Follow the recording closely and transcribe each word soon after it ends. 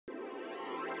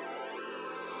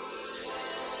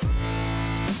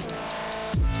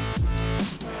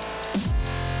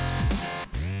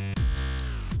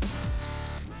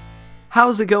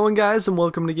How's it going, guys, and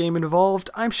welcome to Game Involved.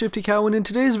 I'm Shifty Cow, and in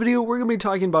today's video we're going to be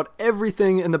talking about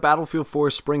everything in the Battlefield 4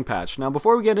 Spring Patch. Now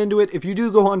before we get into it, if you do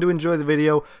go on to enjoy the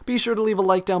video, be sure to leave a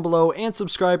like down below and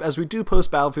subscribe as we do post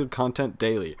Battlefield content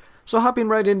daily. So hopping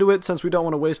right into it, since we don't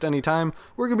want to waste any time,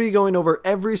 we're going to be going over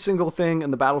every single thing in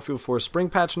the Battlefield 4 Spring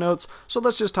Patch notes, so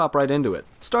let's just hop right into it.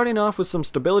 Starting off with some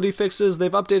stability fixes,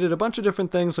 they've updated a bunch of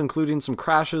different things, including some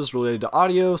crashes related to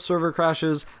audio, server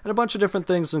crashes, and a bunch of different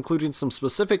things, including some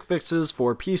specific fixes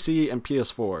for PC and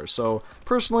PS4. So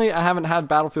personally, I haven't had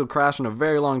Battlefield crash in a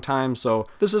very long time, so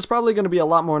this is probably going to be a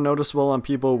lot more noticeable on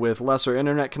people with lesser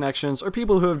internet connections or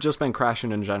people who have just been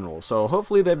crashing in general. So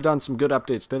hopefully they've done some good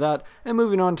updates to that, and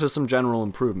moving on to some general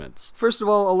improvements. First of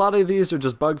all, a lot of these are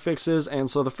just bug fixes, and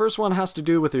so the first one has to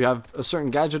do with you have a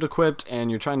certain gadget equipped and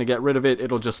you're trying to get rid of it,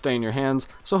 it'll just stay in your hands.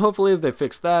 So hopefully they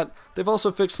fixed that. They've also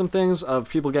fixed some things of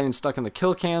people getting stuck in the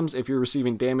kill cams if you're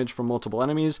receiving damage from multiple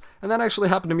enemies, and that actually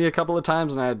happened to me a couple of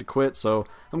times and I had to quit, so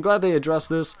I'm glad they addressed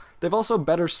this. They've also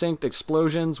better synced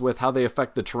explosions with how they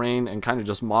affect the terrain and kind of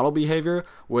just model behavior,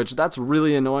 which that's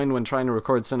really annoying when trying to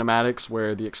record cinematics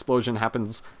where the explosion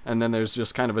happens and then there's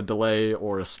just kind of a delay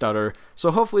or a stutter.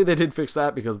 So hopefully they did fix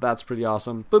that because that's pretty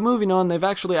awesome. But moving on, they've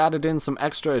actually added in some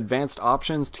extra advanced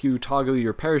options to toggle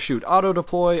your parachute auto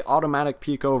deploy, automatic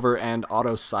peek over, and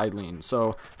auto side lean.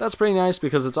 So that's pretty nice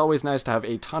because it's always nice to have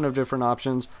a ton of different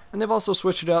options. And they've also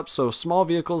switched it up so small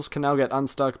vehicles can now get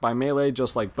unstuck by melee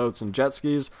just like boats and jet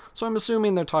skis. So I'm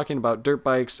assuming they're talking about dirt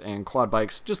bikes and quad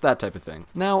bikes, just that type of thing.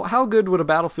 Now, how good would a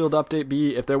Battlefield update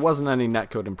be if there wasn't any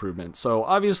netcode improvement? So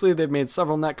obviously they've made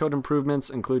several netcode improvements,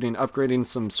 including upgrading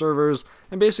some servers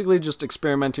and basically just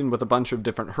experimenting with a bunch of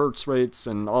different hertz rates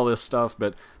and all this stuff,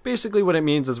 but basically what it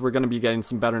means is we're going to be getting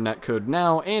some better netcode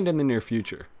now and in the near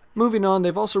future. Moving on,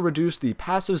 they've also reduced the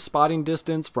passive spotting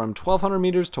distance from 1200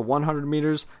 meters to 100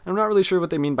 meters. I'm not really sure what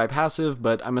they mean by passive,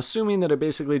 but I'm assuming that it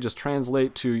basically just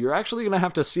translates to you're actually going to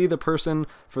have to see the person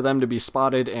for them to be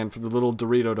spotted and for the little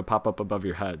Dorito to pop up above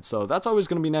your head. So that's always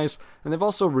going to be nice. And they've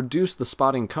also reduced the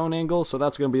spotting cone angle, so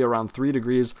that's going to be around 3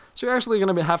 degrees. So you're actually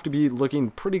going to have to be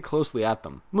looking pretty closely at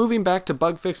them. Moving back to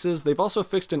bug fixes, they've also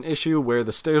fixed an issue where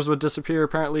the stairs would disappear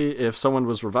apparently if someone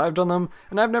was revived on them.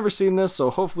 And I've never seen this, so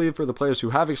hopefully for the players who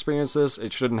have experience this,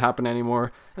 it shouldn't happen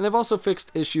anymore. And they've also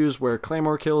fixed issues where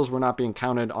claymore kills were not being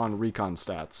counted on recon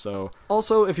stats. So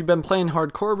also, if you've been playing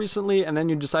hardcore recently and then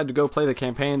you decide to go play the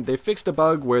campaign, they fixed a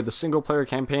bug where the single player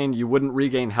campaign you wouldn't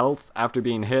regain health after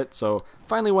being hit, so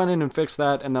finally went in and fixed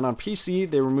that. And then on PC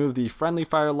they removed the friendly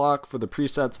fire lock for the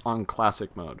presets on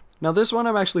classic mode. Now this one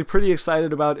I'm actually pretty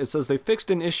excited about. It says they fixed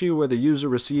an issue where the user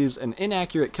receives an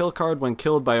inaccurate kill card when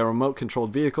killed by a remote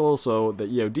controlled vehicle, so the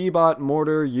EOD bot,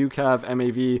 mortar, UCAV,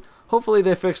 MAV. Hopefully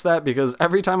they fix that because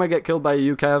every time I get killed by a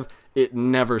UCAV, it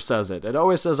never says it. It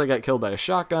always says I got killed by a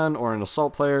shotgun or an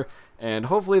assault player, and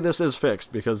hopefully this is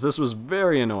fixed because this was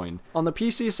very annoying. On the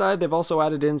PC side, they've also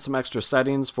added in some extra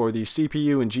settings for the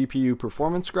CPU and GPU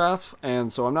performance graph,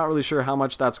 and so I'm not really sure how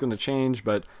much that's going to change,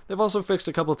 but they've also fixed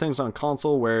a couple of things on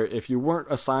console where if you weren't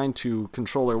assigned to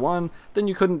controller 1, then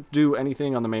you couldn't do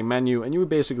anything on the main menu and you would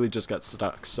basically just get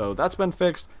stuck. So that's been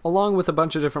fixed, along with a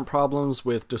bunch of different problems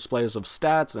with displays of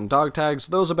stats and dog tags.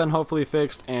 Those have been hopefully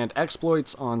fixed, and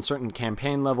exploits on certain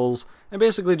campaign levels, and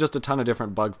basically just a ton of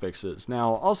different bug fixes.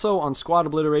 Now also on squad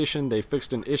obliteration, they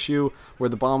fixed an issue where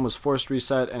the bomb was forced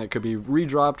reset and it could be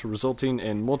redropped, resulting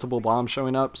in multiple bombs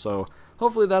showing up, so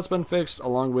hopefully that's been fixed,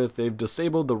 along with they've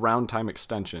disabled the round time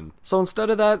extension. So instead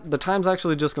of that, the time's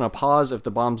actually just going to pause if the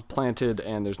bomb's planted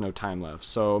and there's no time left.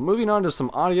 So moving on to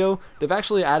some audio, they've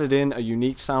actually added in a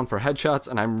unique sound for headshots,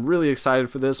 and I'm really excited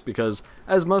for this because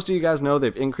as most of you guys know,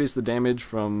 they've increased the damage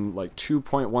from like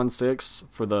 2.16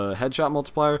 for the headshot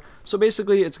multiplier. So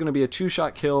basically it's going to be a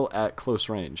 2-shot kill at close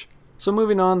range. So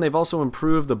moving on, they've also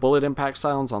improved the bullet impact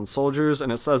sounds on soldiers,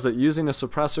 and it says that using a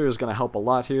suppressor is going to help a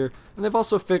lot here. And they've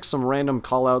also fixed some random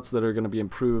callouts that are going to be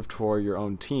improved for your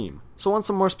own team. So on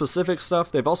some more specific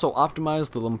stuff, they've also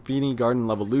optimized the Lamfini Garden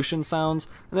Levolution sounds,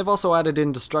 and they've also added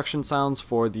in destruction sounds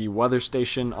for the weather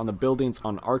station on the buildings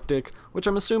on Arctic, which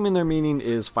I'm assuming their meaning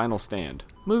is Final Stand.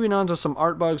 Moving on to some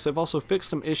art bugs, they've also fixed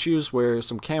some issues where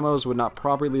some camos would not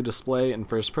properly display in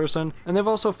first person, and they've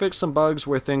also fixed some bugs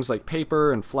where things like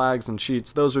paper and flags and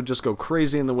sheets, those would just go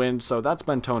crazy in the wind, so that's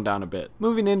been toned down a bit.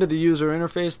 Moving into the user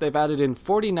interface, they've added in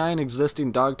 49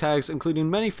 existing dog tags, including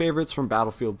many favorites from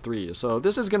Battlefield 3, so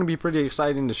this is going to be pretty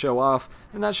exciting to show off,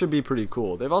 and that should be pretty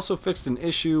cool. They've also fixed an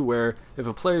issue where if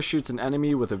a player shoots an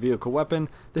enemy with a vehicle weapon,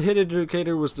 the hit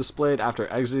indicator was displayed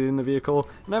after exiting the vehicle,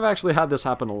 and I've actually had this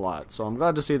happen a lot, so I'm glad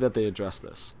glad to see that they addressed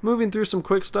this. Moving through some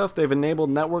quick stuff, they've enabled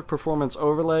Network Performance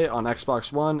Overlay on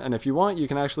Xbox One, and if you want, you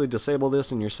can actually disable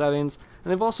this in your settings.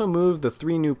 And they've also moved the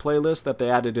 3 new playlists that they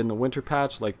added in the winter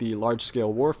patch, like the Large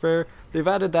Scale Warfare. They've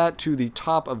added that to the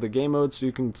top of the game mode, so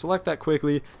you can select that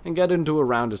quickly and get into a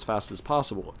round as fast as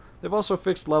possible. They've also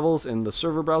fixed levels in the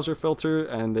server browser filter,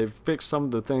 and they've fixed some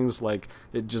of the things like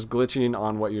it just glitching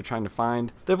on what you're trying to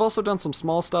find. They've also done some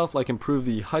small stuff like improve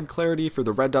the HUD clarity for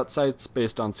the red dot sites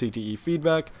based on CTE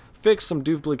feedback, fixed some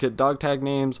duplicate dog tag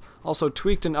names, also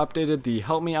tweaked and updated the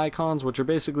help me icons, which are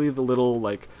basically the little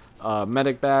like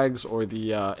medic bags or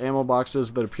the ammo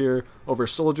boxes that appear over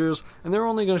soldiers, and they're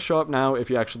only going to show up now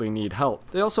if you actually need help.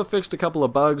 They also fixed a couple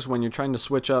of bugs when you're trying to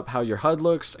switch up how your HUD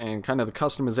looks and kind of the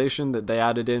customization that they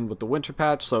added in with the winter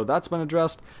patch, so that's been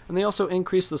addressed. And they also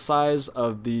increased the size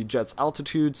of the jet's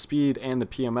altitude, speed, and the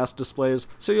PMS displays,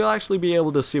 so you'll actually be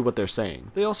able to see what they're saying.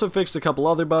 They also fixed a couple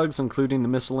other bugs, including the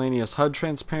miscellaneous HUD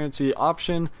transparency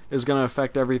option is going to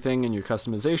affect everything in your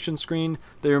customization screen.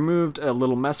 They removed a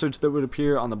little message that would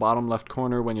appear on the bottom left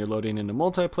corner when you're loading into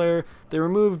multiplayer. They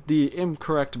removed the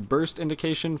incorrect burst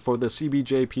indication for the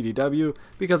CBJ PDW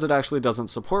because it actually doesn't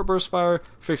support burst fire,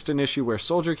 fixed an issue where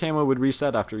soldier camo would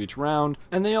reset after each round,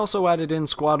 and they also added in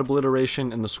squad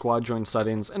obliteration in the squad join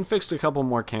settings and fixed a couple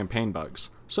more campaign bugs.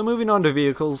 So moving on to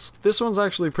vehicles, this one's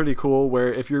actually pretty cool,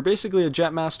 where if you're basically a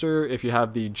Jetmaster, if you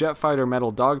have the Jetfighter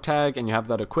metal dog tag and you have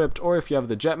that equipped, or if you have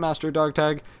the Jetmaster dog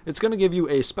tag, it's going to give you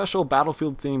a special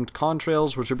battlefield themed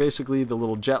contrails, which are basically the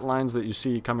little jet lines that you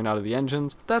see coming out of the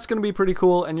engines. That's going to be pretty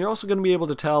cool, and you're also going to be able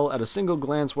to tell at a single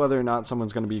glance whether or not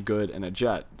someone's going to be good in a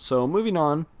jet. So moving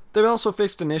on, they've also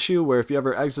fixed an issue where if you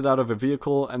ever exit out of a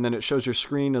vehicle and then it shows your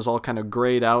screen is all kind of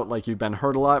grayed out like you've been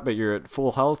hurt a lot but you're at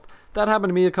full health. That happened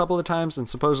to me a couple of times, and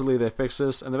supposedly they fixed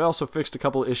this, and they've also fixed a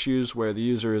couple issues where the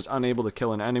user is unable to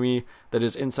kill an enemy that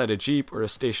is inside a jeep or a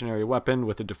stationary weapon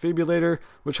with a defibrillator,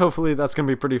 which hopefully that's going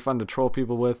to be pretty fun to troll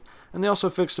people with. And they also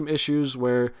fixed some issues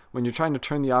where when you're trying to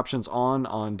turn the options on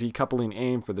decoupling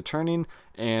aim for the turning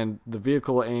and the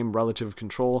vehicle aim relative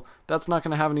control, that's not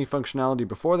going to have any functionality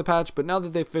before the patch, but now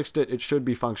that they fixed it, it should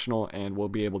be functional and we'll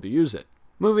be able to use it.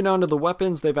 Moving on to the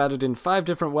weapons, they've added in 5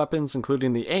 different weapons,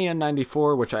 including the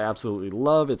AN-94, which I absolutely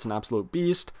love. It's an absolute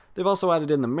beast. They've also added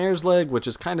in the Mare's Leg, which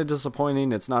is kind of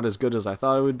disappointing. It's not as good as I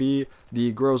thought it would be.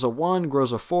 The Groza 1,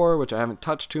 Groza 4, which I haven't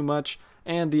touched too much,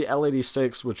 and the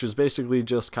L86, which is basically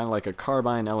just kind of like a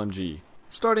carbine LMG.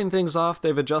 Starting things off,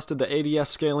 they've adjusted the ADS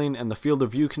scaling and the field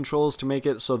of view controls to make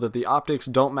it so that the optics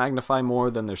don't magnify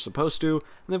more than they're supposed to, and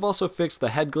they've also fixed the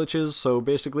head glitches, so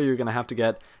basically you're going to have to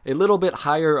get a little bit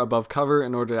higher above cover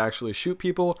in order to actually shoot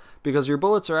people, because your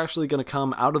bullets are actually going to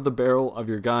come out of the barrel of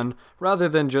your gun rather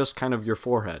than just kind of your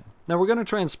forehead. Now we're going to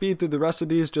try and speed through the rest of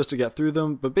these just to get through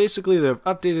them, but basically they've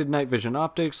updated night vision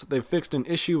optics, they've fixed an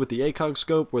issue with the ACOG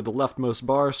scope where the leftmost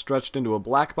bar stretched into a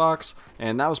black box,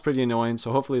 and that was pretty annoying,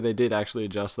 so hopefully they did actually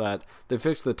adjust that. They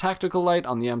fixed the tactical light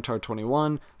on the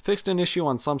MTAR-21, fixed an issue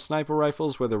on some sniper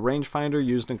rifles where the rangefinder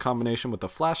used in combination with the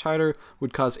flash hider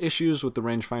would cause issues with the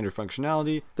rangefinder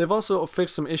functionality. They've also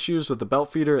fixed some issues with the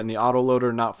belt feeder and the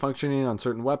autoloader not functioning on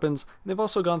certain weapons. They've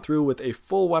also gone through with a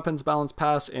full weapons balance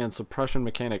pass and suppression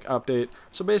mechanic update.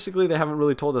 So basically they haven't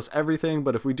really told us everything,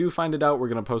 but if we do find it out, we're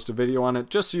going to post a video on it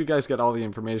just so you guys get all the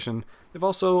information. They've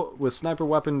also, with sniper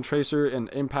weapon tracer and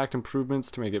impact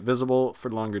improvements to make it visible for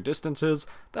longer distances,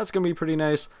 that's going to be pretty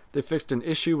nice. They fixed an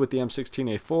issue with the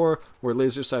M16A4 where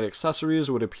laser sight accessories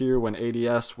would appear when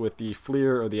ADS with the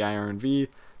FLIR or the IRNV.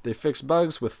 They fixed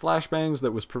bugs with flashbangs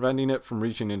that was preventing it from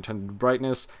reaching intended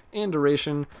brightness and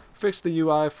duration, fixed the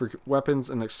UI for weapons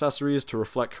and accessories to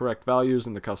reflect correct values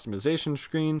in the customization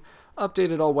screen,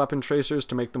 updated all weapon tracers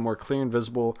to make them more clear and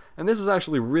visible, and this is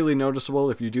actually really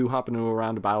noticeable if you do hop into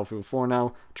around to Battlefield 4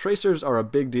 now. Tracers are a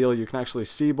big deal, you can actually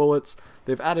see bullets.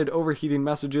 They've added overheating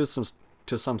messages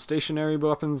to some stationary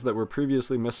weapons that were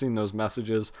previously missing those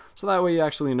messages, so that way you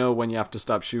actually know when you have to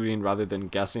stop shooting rather than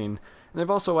guessing. And they've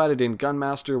also added in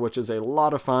Gunmaster, which is a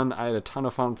lot of fun. I had a ton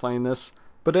of fun playing this.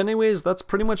 But anyways, that's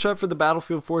pretty much it for the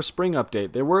Battlefield 4 Spring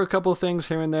update. There were a couple of things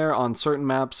here and there on certain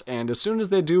maps, and as soon as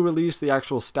they do release the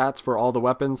actual stats for all the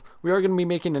weapons, we are going to be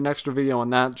making an extra video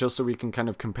on that just so we can kind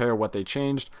of compare what they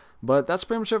changed. But that's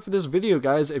pretty much it for this video,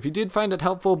 guys. If you did find it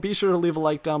helpful, be sure to leave a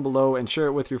like down below and share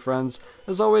it with your friends.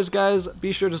 As always, guys,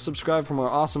 be sure to subscribe for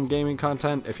more awesome gaming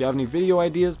content. If you have any video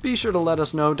ideas, be sure to let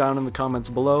us know down in the comments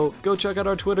below. Go check out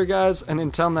our Twitter, guys, and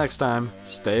until next time,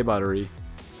 stay buttery.